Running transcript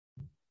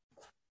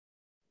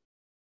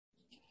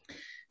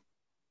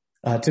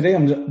Today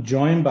I'm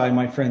joined by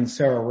my friend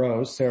Sarrah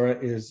Rose.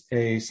 Sarrah is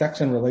a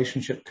sex and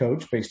relationship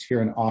coach based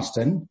here in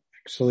Austin.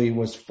 Actually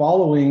was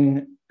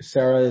following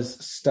Sarah's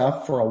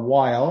stuff for a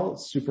while.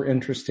 Super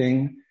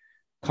interesting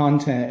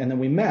content. And then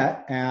we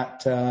met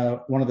at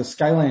one of the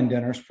Skyline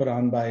dinners put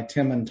on by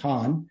Tim and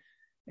Ton,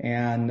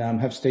 and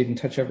have stayed in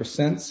touch ever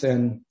since.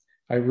 And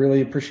I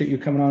really appreciate you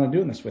coming on and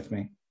doing this with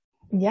me.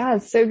 Yeah,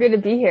 it's so good to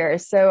be here.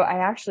 So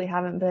I actually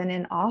haven't been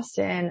in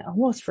Austin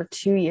almost for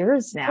 2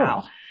 years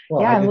now. Oh,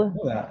 well, yeah, I didn't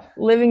know that.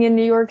 Living in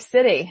New York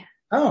City.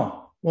 Oh,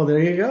 well, there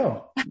you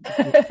go.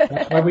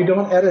 That's why we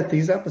don't edit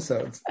these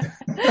episodes.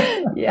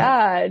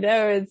 Yeah,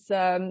 no,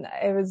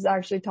 I was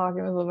actually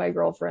talking with one of my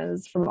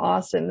girlfriends from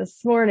Austin this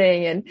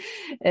morning,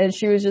 and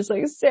she was just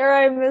like,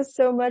 Sarah, I miss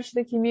so much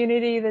the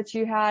community that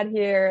you had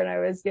here. And I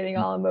was getting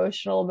all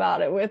emotional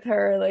about it with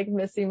her, like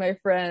missing my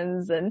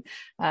friends.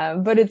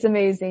 But it's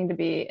amazing to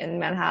be in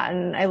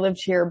Manhattan. I lived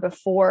here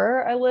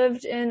before I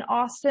lived in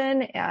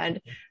Austin,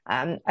 and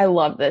I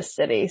love this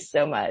city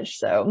so much.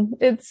 So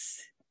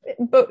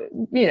but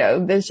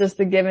there's just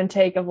the give and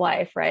take of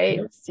life, right?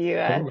 Yep. So you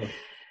Totally.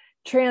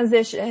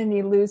 transition,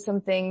 you lose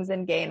some things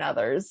and gain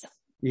others.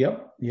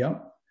 Yep.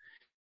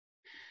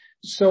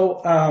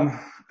 So,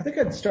 I think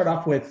I'd start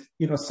off with,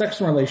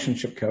 sex and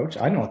relationship coach.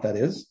 I know what that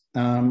is.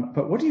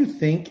 But what do you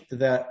think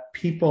that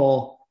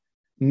people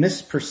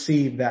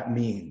misperceive that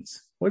means?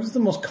 What is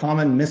the most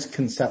common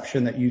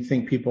misconception that you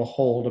think people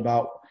hold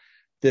about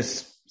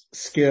this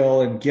skill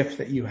and gift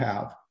that you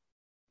have?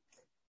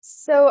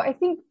 So I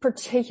think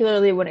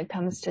particularly when it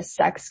comes to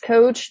sex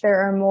coach,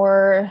 there are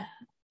more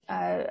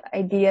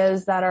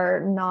ideas that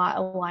are not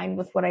aligned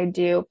with what I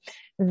do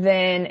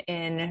than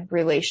in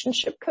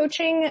relationship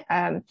coaching.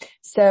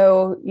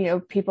 So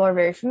people are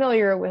very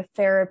familiar with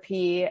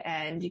therapy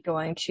and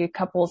going to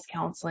couples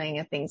counseling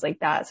and things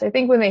like that. So I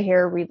think when they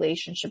hear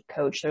relationship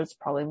coach, there's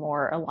probably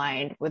more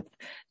aligned with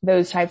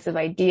those types of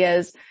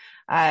ideas.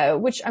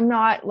 Which I'm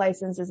not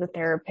licensed as a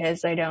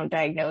therapist. I don't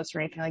diagnose or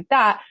anything like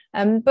that.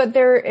 But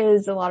there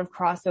is a lot of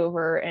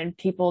crossover, and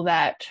people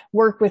that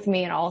work with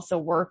me and also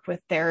work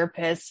with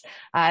therapists,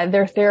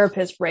 their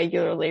therapists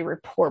regularly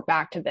report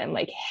back to them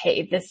like,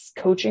 hey, this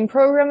coaching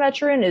program that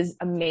you're in is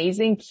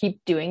amazing.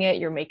 Keep doing it.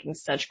 You're making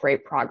such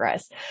great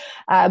progress.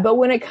 But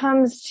when it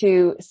comes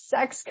to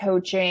sex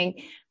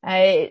coaching,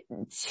 I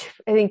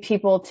think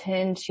people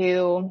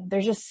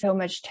there's just so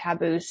much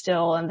taboo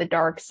still on the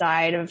dark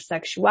side of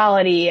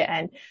sexuality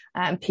and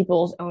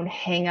people's own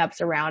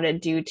hang-ups around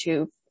it due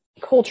to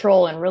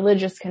cultural and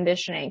religious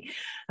conditioning.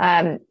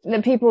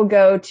 That people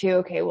go to,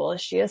 okay, well,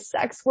 is she a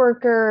sex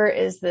worker?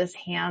 Is this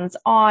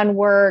hands-on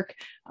work?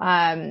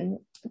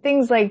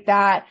 Things like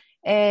that.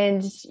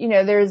 And,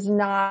 there's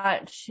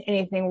not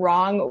anything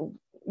wrong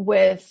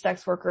with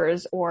sex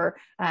workers or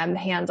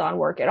hands-on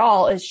work at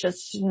all. It's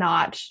just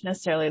not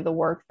necessarily the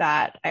work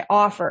that I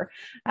offer.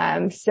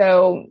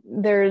 So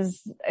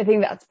I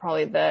think that's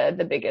probably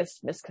the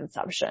biggest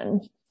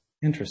misconception.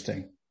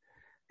 Interesting.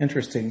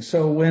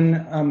 So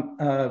when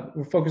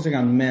we're focusing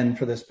on men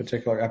for this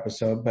particular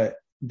episode, but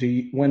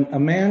when a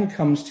man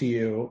comes to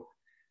you,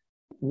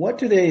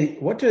 what are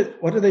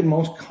they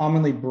most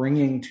commonly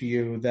bringing to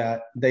you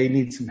that they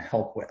need some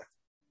help with?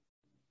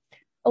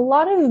 A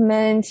lot of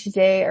men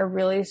today are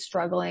really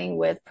struggling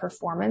with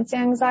performance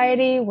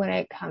anxiety when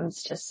it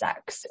comes to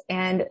sex.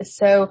 And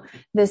so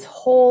this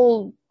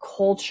whole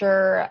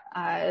culture,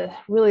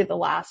 really the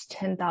last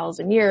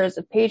 10,000 years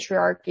of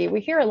patriarchy, we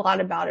hear a lot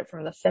about it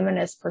from the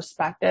feminist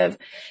perspective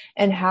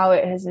and how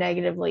it has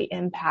negatively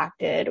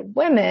impacted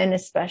women,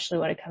 especially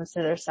when it comes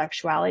to their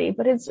sexuality,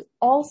 but it's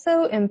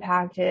also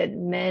impacted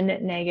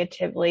men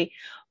negatively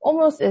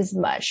almost as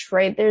much,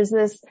 right? There is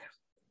this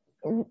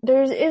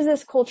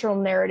cultural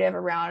narrative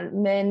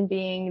around men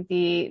being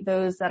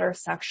those that are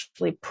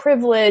sexually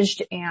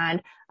privileged,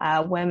 and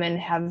women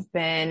have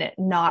been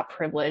not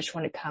privileged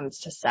when it comes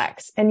to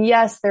sex. And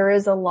yes, there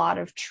is a lot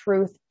of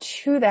truth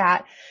to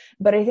that,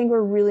 but I think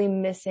we're really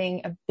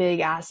missing a big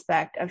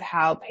aspect of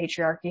how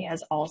patriarchy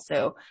has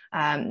also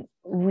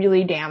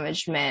really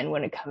damaged men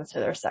when it comes to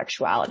their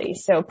sexuality.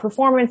 So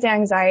performance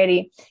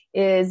anxiety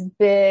is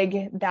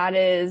big. That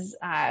is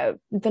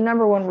the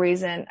number one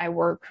reason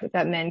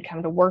that men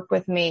come to work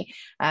with me.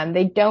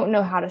 They don't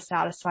know how to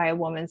satisfy a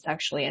woman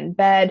sexually in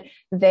bed.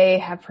 They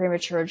have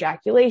premature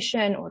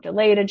ejaculation or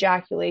delayed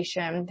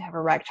ejaculation, have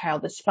erectile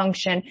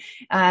dysfunction.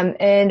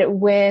 And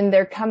when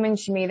they're coming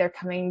to me, they're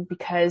coming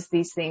because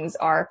these things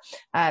are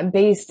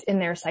based in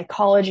their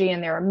psychology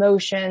and their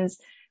emotions,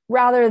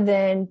 rather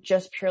than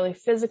just purely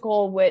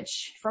physical,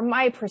 which from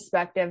my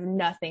perspective,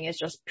 nothing is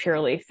just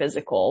purely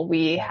physical.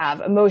 We have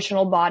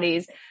emotional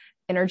bodies,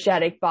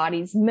 energetic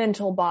bodies,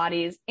 mental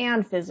bodies,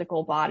 and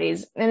physical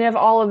bodies. And if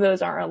all of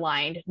those aren't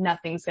aligned,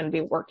 nothing's going to be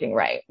working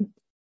right.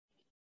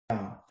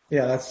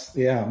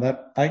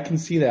 That I can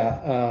see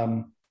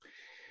that.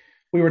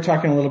 We were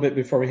talking a little bit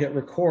before we hit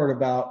record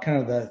about kind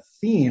of the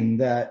theme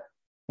that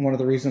one of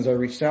the reasons I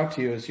reached out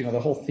to you is, the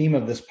whole theme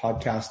of this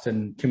podcast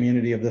and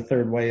community of the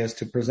third way is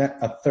to present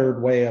a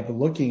third way of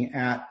looking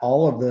at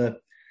all of the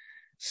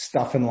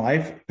stuff in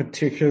life,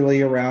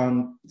 particularly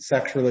around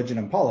sex, religion,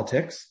 and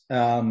politics.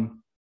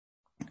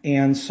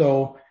 And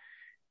so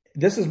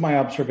this is my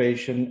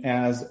observation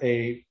as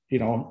a,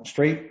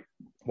 straight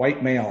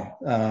white male.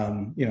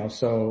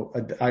 So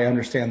I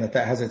understand that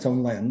has its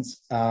own lens.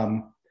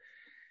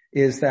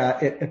 Is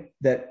that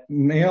that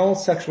male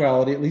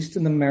sexuality, at least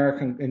in the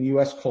American and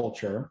U.S.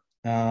 culture,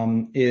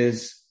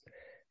 is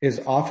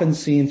often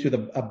seen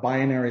through a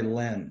binary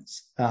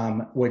lens,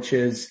 which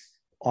is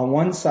on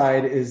one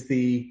side is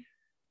the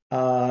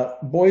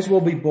boys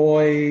will be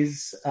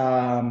boys,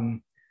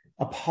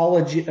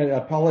 apology,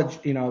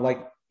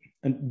 like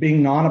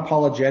being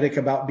non-apologetic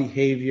about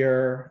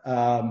behavior.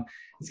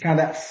 It's kind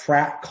of that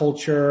frat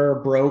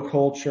culture, bro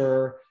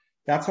culture.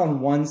 That's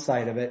on one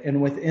side of it.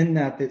 And within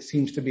that, it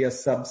seems to be a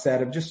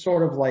subset of just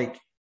sort of like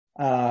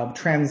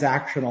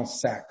transactional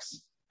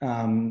sex,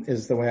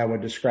 is the way I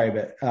would describe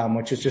it,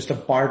 which is just a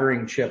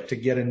bartering chip to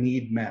get a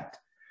need met.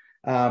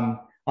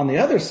 On the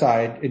other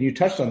side, and you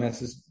touched on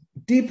this, is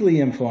deeply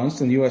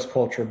influenced in U.S.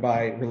 culture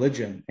by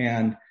religion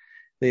and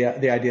the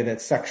idea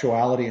that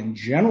sexuality in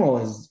general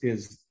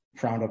is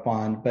frowned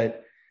upon.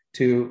 But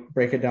to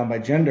break it down by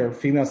gender,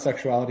 female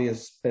sexuality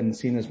has been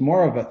seen as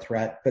more of a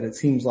threat, but it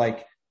seems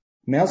like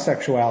male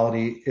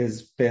sexuality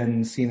has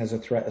been seen as a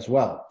threat as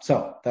well.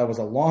 So that was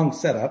a long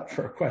setup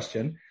for a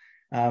question.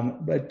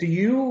 But do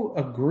you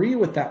agree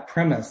with that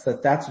premise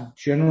that that's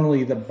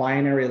generally the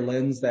binary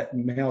lens that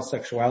male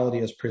sexuality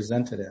is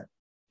presented in?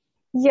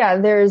 Yeah,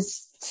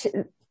 this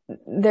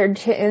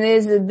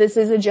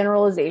is a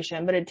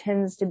generalization, but it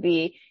tends to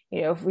be,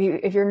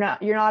 if you're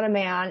not a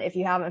man, if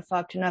you haven't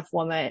fucked enough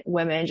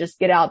women, just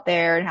get out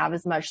there and have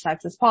as much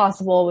sex as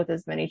possible with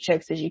as many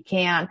chicks as you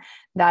can,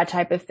 that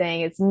type of thing.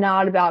 It's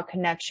not about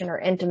connection or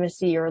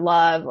intimacy or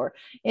love or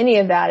any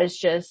of that. It's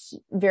just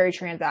very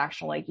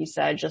transactional, like you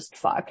said, just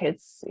fuck.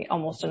 It's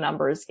almost a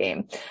numbers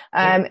game.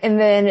 And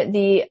then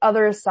the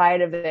other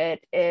side of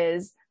it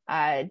is,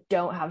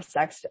 don't have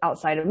sex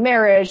outside of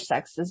marriage.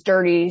 Sex is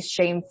dirty,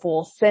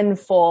 shameful,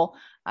 sinful.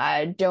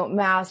 Don't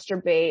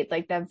masturbate,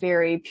 like that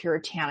very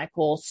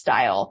puritanical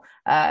style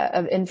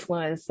of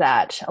influence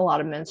that a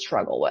lot of men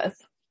struggle with.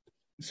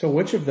 So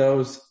which of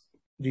those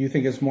do you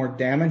think is more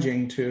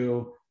damaging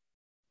to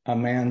a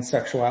man's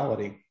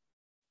sexuality?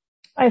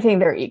 I think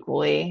they're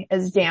equally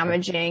as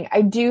damaging.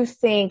 I do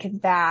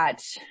think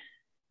that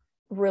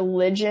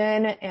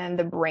religion and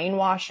the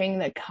brainwashing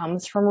that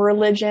comes from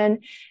religion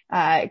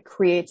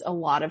creates a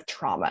lot of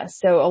trauma.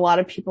 So a lot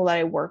of people that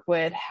I work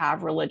with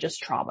have religious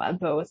trauma,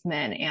 both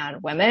men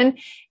and women.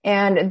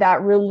 And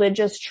that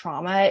religious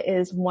trauma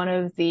is one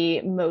of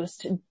the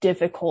most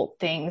difficult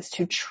things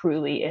to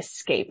truly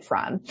escape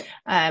from.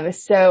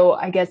 So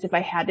I guess if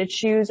I had to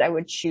choose, I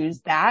would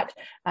choose that,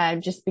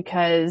 just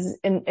because,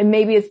 and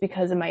maybe it's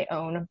because of my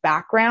own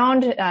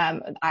background.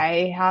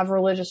 I have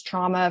religious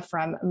trauma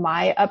from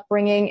my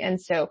upbringing.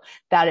 And so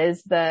that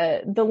is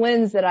the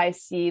lens that I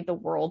see the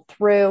world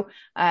through.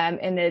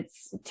 And it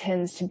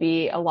tends to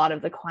be a lot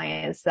of the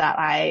clients that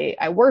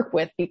I work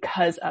with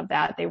because of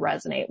that. They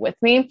resonate with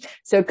me.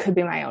 So it could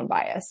be my own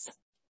bias.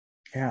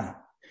 Yeah.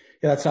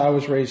 That's how I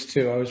was raised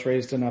too. I was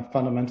raised in a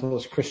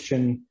fundamentalist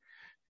Christian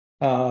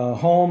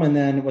home, and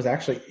then was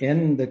actually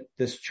in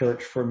this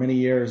church for many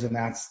years. And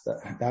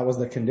that was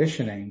the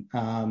conditioning.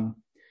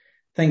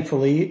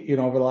 Thankfully,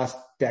 over the last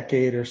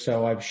decade or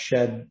so, I've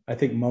shed, I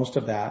think, most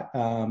of that.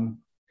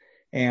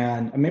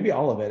 And maybe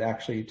all of it,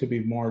 actually, to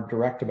be more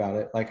direct about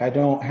it. Like, I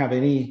don't have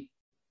any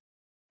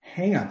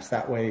hangups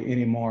that way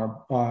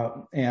anymore.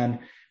 And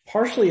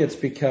partially it's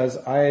because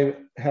I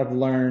have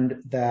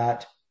learned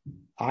that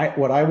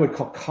what I would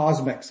call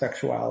cosmic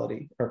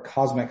sexuality or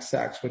cosmic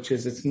sex, which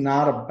is, it's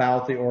not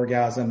about the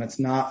orgasm. It's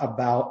not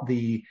about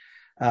the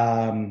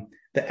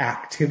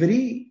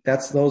activity.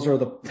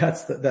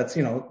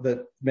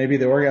 Maybe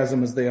the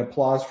orgasm is the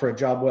applause for a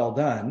job well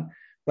done.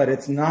 But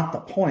it's not the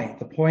point.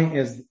 The point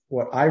is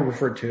what I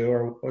refer to,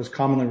 or was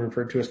commonly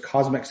referred to, as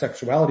cosmic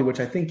sexuality, which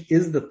I think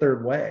is the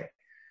third way.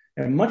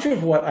 And much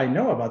of what I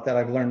know about that,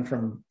 I've learned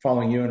from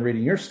following you and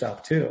reading your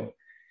stuff too.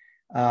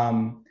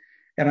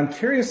 And I'm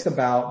curious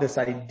about this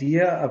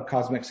idea of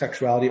cosmic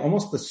sexuality,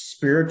 almost the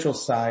spiritual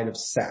side of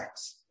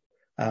sex.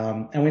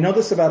 And we know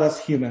this about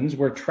us humans.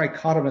 We're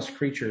trichotomous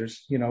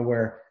creatures,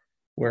 we're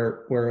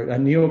a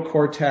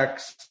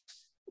neocortex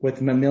with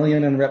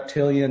mammalian and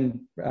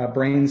reptilian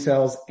brain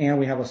cells, and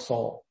we have a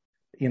soul,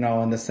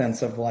 in the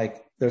sense of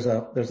like there's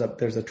a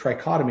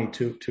trichotomy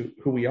to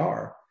who we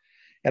are.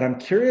 And I'm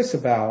curious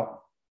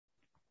about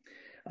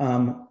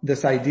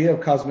this idea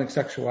of cosmic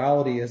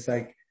sexuality is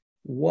like,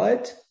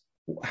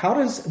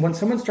 when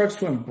someone starts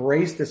to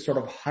embrace this sort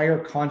of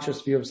higher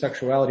conscious view of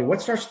sexuality,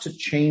 what starts to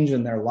change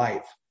in their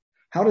life?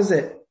 How does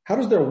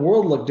their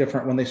world look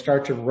different when they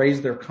start to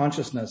raise their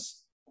consciousness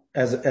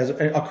as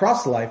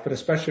across life, but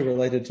especially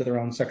related to their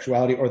own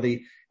sexuality or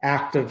the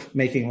act of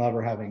making love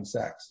or having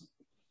sex?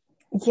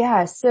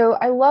 Yeah. So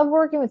I love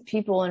working with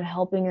people and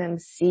helping them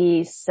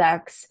see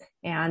sex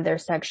and their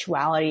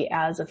sexuality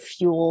as a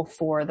fuel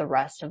for the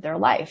rest of their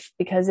life,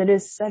 because it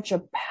is such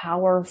a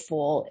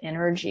powerful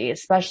energy.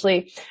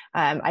 Especially,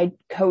 I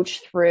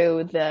coach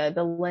through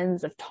the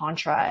lens of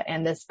Tantra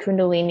and this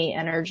Kundalini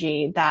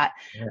energy that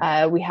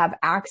we have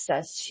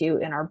access to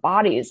in our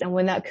bodies. And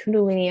when that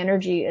Kundalini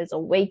energy is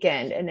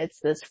awakened and it's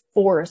this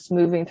force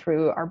moving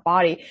through our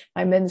body,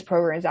 my men's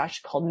program is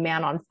actually called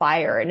Man on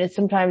Fire. And it's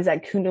sometimes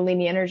that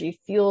Kundalini energy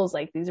feels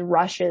like these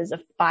rushes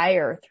of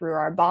fire through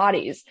our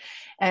bodies.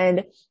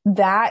 And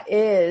that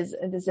is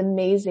this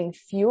amazing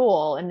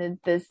fuel and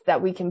this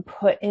that we can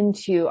put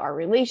into our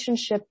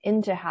relationship,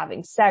 into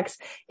having sex,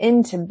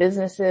 into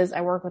businesses.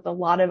 I work with a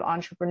lot of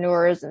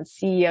entrepreneurs and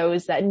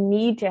CEOs that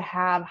need to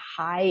have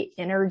high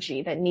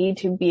energy, that need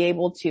to be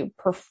able to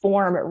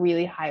perform at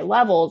really high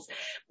levels.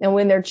 And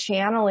when they're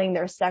channeling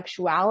their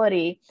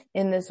sexuality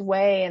in this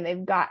way and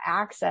they've got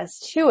access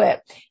to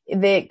it,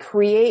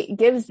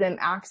 gives them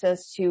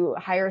access to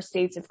higher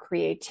states of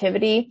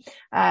creativity.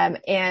 And,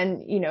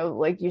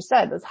 like you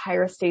said, those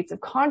higher states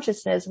of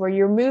consciousness where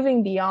you're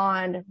moving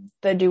beyond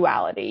the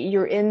duality.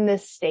 You're in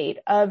this state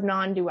of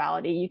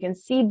non-duality. You can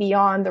see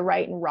beyond the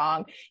right and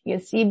wrong. You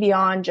can see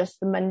beyond just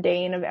the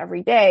mundane of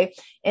every day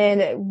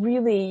and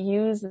really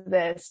use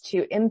this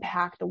to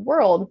impact the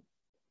world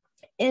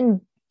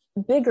in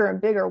bigger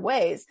and bigger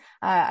ways.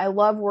 I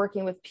love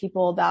working with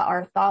people that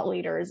are thought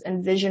leaders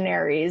and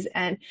visionaries,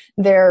 and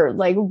they're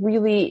like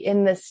really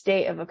in the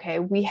state of, okay,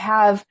 we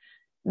have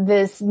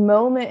this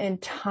moment in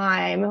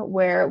time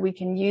where we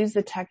can use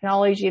the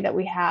technology that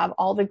we have,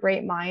 all the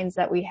great minds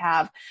that we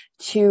have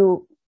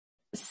to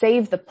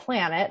save the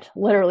planet.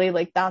 Literally,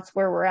 like that's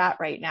where we're at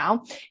right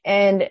now.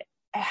 And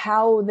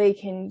how they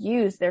can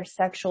use their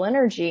sexual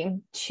energy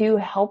to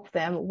help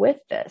them with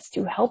this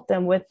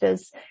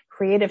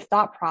creative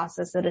thought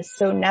process that is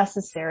so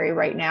necessary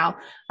right now,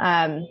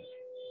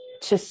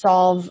 to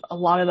solve a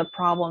lot of the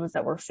problems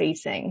that we're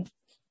facing.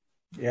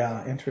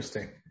 Yeah.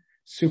 Interesting.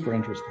 Super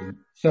interesting.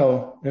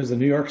 So there's the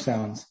New York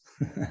sounds.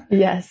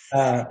 Yes.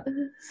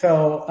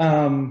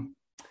 I'm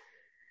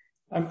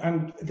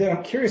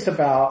curious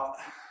about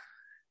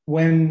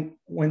when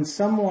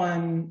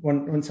someone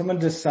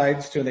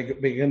decides to, they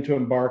begin to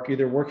embark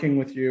either working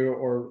with you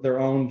or their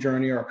own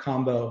journey or a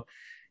combo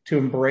to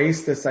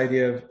embrace this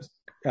idea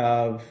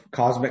of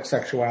cosmic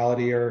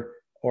sexuality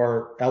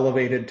or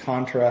elevated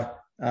tantra,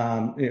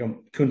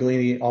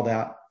 Kundalini, all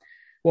that.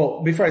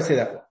 Well, before I say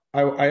that,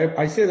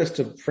 I say this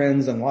to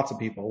friends and lots of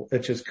people,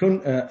 which is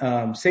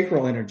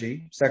sacral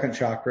energy, second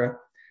chakra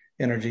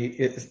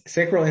energy.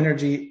 Sacral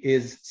energy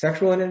is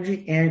sexual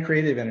energy and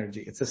creative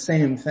energy. It's the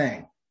same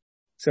thing.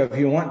 So if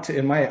you want to,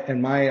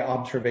 in my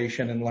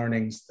observation and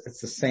learnings,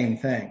 it's the same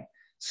thing.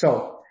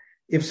 So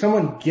if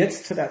someone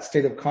gets to that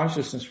state of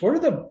consciousness, what are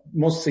the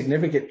most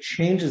significant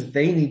changes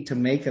they need to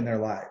make in their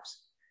lives?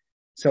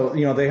 So,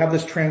 they have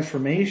this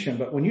transformation,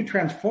 but when you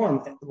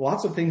transform,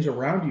 lots of things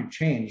around you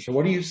change. So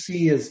what do you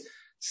see as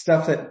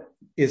stuff that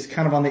is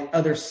kind of on the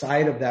other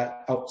side of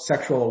that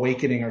sexual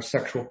awakening or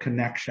sexual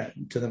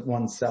connection to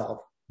oneself?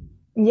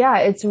 Yeah,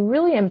 it's a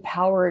really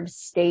empowered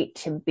state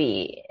to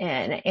be in.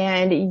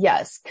 And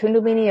yes,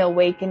 Kundalini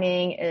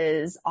awakening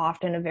is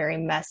often a very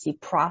messy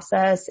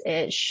process.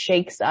 It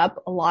shakes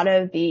up a lot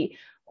of the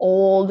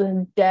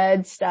old,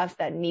 dead stuff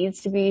that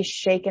needs to be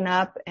shaken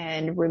up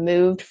and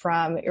removed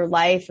from your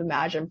life.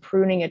 Imagine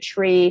pruning a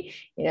tree,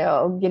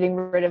 getting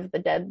rid of the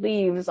dead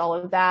leaves, all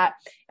of that.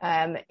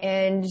 And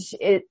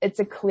it's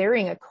a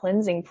clearing, a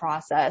cleansing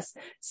process.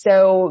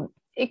 So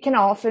it can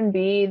often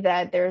be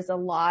that there's a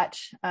lot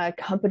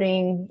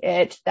accompanying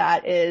it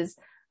that is,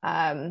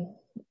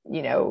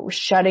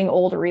 shutting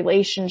old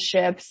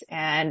relationships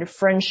and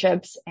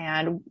friendships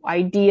and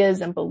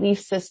ideas and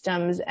belief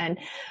systems. And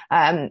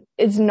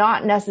it's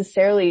not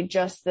necessarily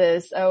just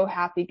this,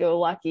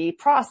 happy-go-lucky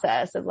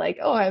process of like,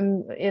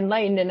 I'm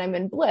enlightened and I'm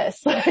in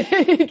bliss.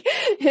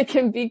 It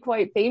can be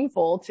quite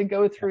painful to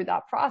go through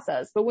that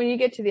process. But when you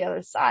get to the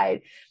other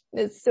side,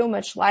 it's so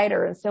much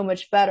lighter and so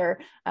much better.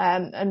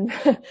 And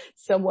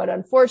somewhat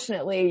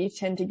unfortunately, you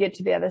tend to get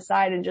to the other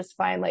side and just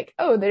find like,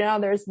 now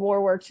there's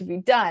more work to be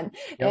done.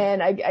 Yep.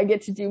 And I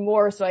get to do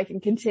more so I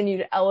can continue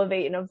to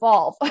elevate and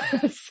evolve.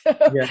 It's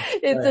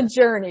a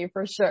journey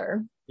for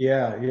sure.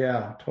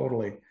 Yeah,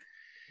 totally.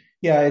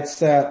 Yeah, it's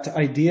that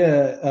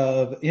idea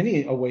of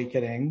any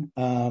awakening.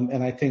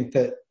 And I think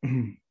that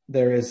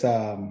there is,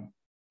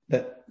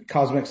 that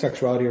cosmic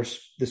sexuality or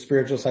the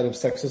spiritual side of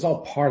sex is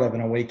all part of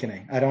an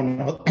awakening. I don't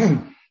know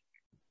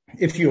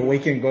if you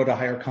awaken, go to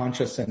higher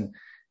conscious, and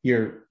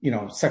your,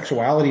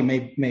 sexuality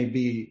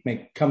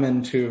may come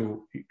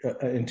into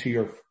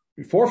your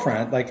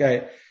forefront. Like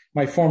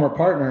my former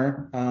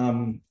partner,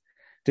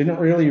 didn't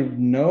really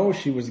know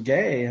she was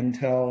gay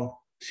until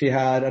she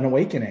had an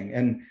awakening,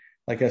 and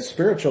like a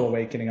spiritual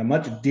awakening, a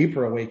much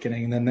deeper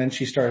awakening. And then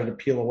she started to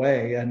peel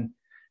away. And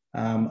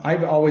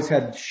I've always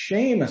had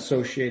shame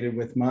associated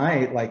with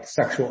my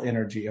sexual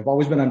energy. I've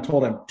always been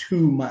told I'm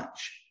too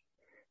much.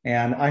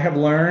 And I have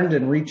learned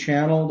and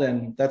rechanneled,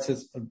 and that's a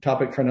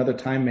topic for another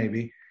time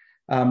maybe.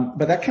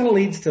 But that kind of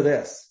leads to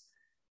this.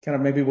 Kind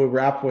of maybe we'll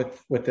wrap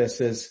with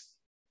this is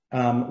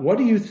What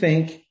do you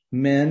think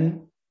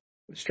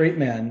straight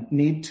men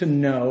need to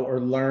know or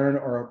learn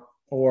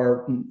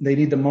or they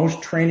need the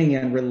most training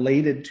in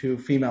related to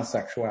female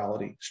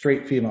sexuality,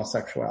 straight female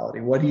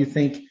sexuality? What do you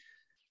think,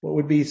 what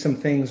would be some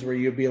things where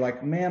you'd be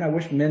like, man, I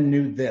wish men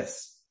knew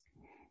this?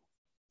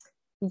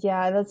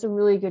 Yeah, that's a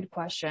really good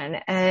question.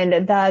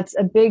 And that's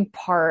a big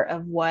part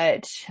of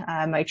what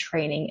my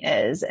training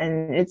is.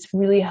 And it's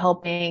really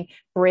helping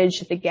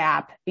bridge the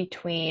gap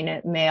between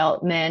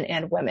men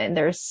and women.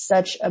 There's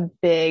such a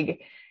big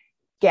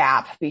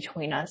gap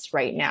between us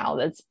right now.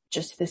 That's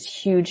just this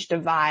huge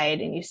divide.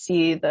 And you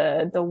see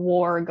the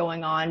war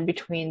going on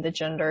between the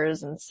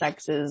genders and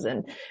sexes.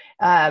 And,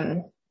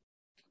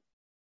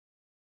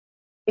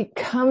 it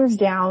comes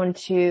down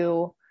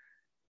to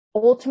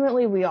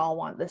ultimately we all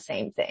want the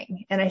same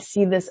thing. And I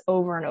see this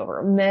over and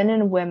over. Men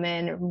and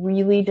women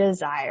really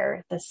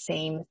desire the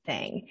same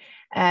thing.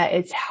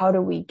 It's how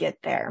do we get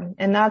there?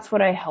 And that's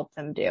what I help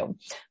them do.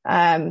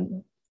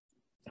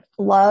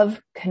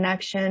 Love,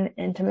 connection,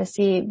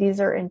 intimacy, these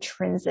are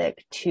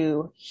intrinsic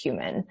to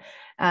human.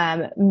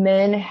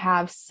 Men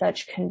have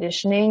such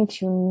conditioning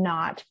to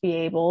not be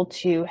able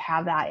to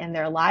have that in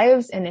their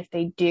lives. And if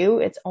they do,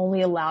 it's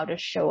only allowed to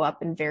show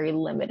up in very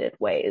limited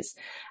ways.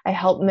 I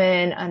help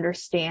men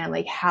understand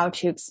like how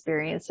to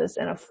experience this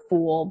in a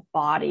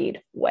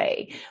full-bodied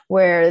way,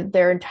 where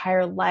their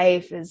entire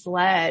life is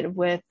led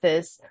with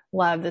this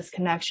love, this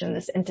connection,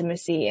 this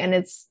intimacy. And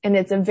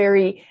it's a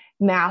very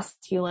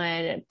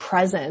masculine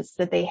presence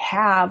that they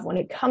have when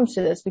it comes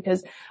to this,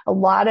 because a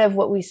lot of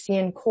what we see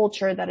in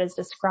culture that is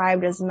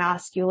described as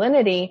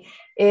masculinity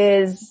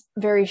is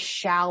very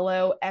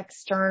shallow,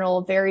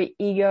 external, very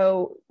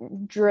ego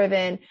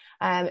driven.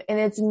 And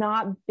it's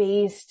not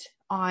based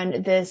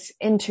on this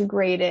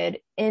integrated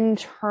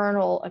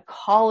internal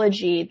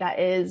ecology that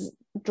is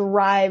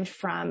derived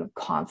from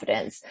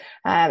confidence.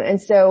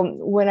 And so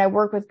when I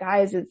work with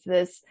guys, it's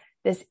this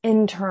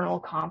internal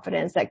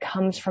confidence that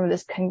comes from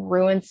this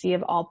congruency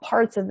of all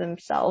parts of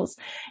themselves.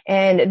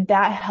 And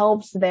that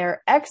helps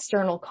their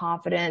external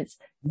confidence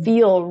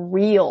feel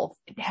real,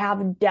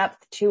 have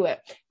depth to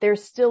it. They're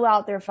still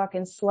out there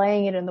fucking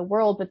slaying it in the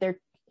world, but they're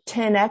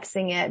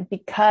 10xing it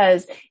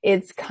because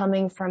it's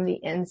coming from the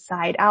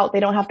inside out.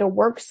 They don't have to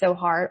work so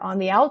hard on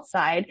the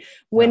outside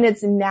when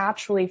it's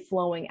naturally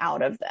flowing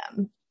out of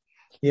them.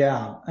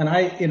 Yeah. And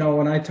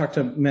when I talk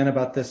to men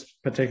about this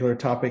particular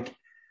topic,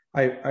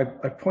 I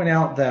point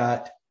out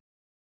that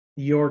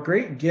the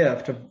great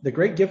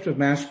gift of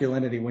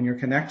masculinity, when you're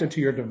connected to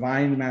your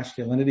divine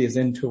masculinity, is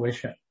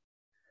intuition.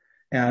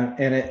 And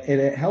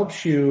it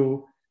helps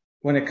you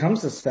when it comes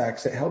to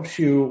sex. It helps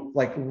you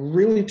like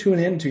really tune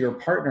into your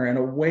partner in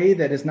a way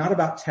that is not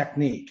about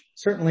technique.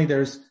 Certainly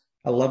there's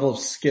a level of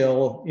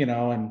skill,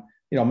 and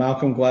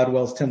Malcolm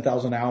Gladwell's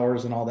 10,000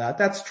 hours and all that.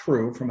 That's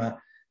true from a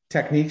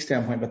technique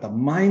standpoint, but the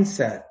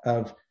mindset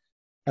of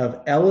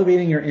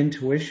elevating your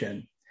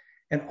intuition.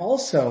 And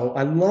also,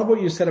 I love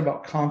what you said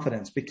about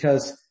confidence,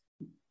 because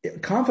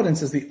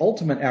confidence is the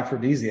ultimate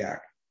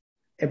aphrodisiac,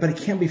 but it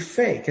can be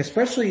fake,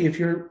 especially if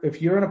you're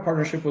in a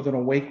partnership with an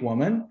awake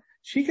woman.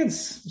 She can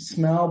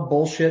smell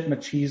bullshit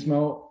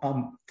machismo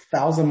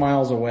 1,000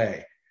 miles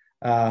away.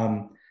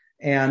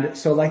 And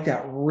so like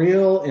that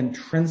real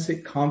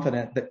intrinsic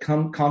confidence that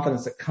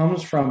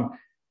comes from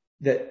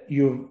that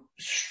you've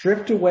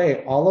stripped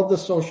away all of the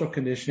social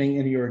conditioning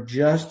and you're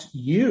just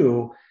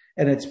you.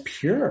 And it's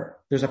pure.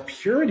 There's a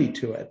purity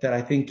to it that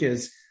I think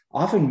is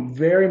often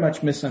very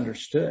much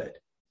misunderstood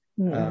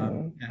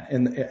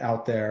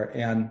out there.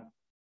 And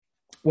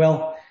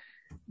well,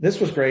 this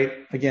was great.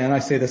 Again, I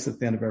say this at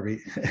the end of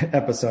every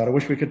episode. I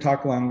wish we could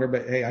talk longer,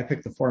 but hey, I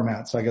picked the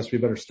format, so I guess we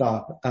better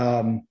stop.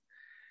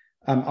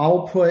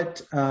 I'll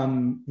put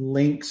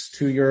links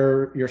to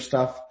your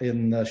stuff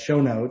in the show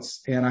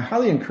notes, and I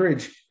highly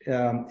encourage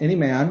any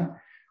man,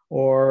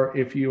 or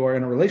if you are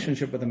in a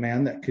relationship with a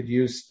man that could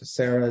use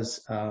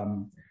Sarrah's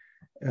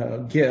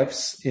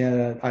gifts,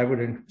 I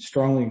would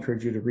strongly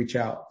encourage you to reach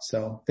out.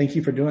 So thank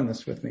you for doing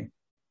this with me.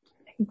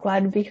 I'm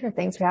glad to be here.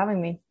 Thanks for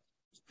having me.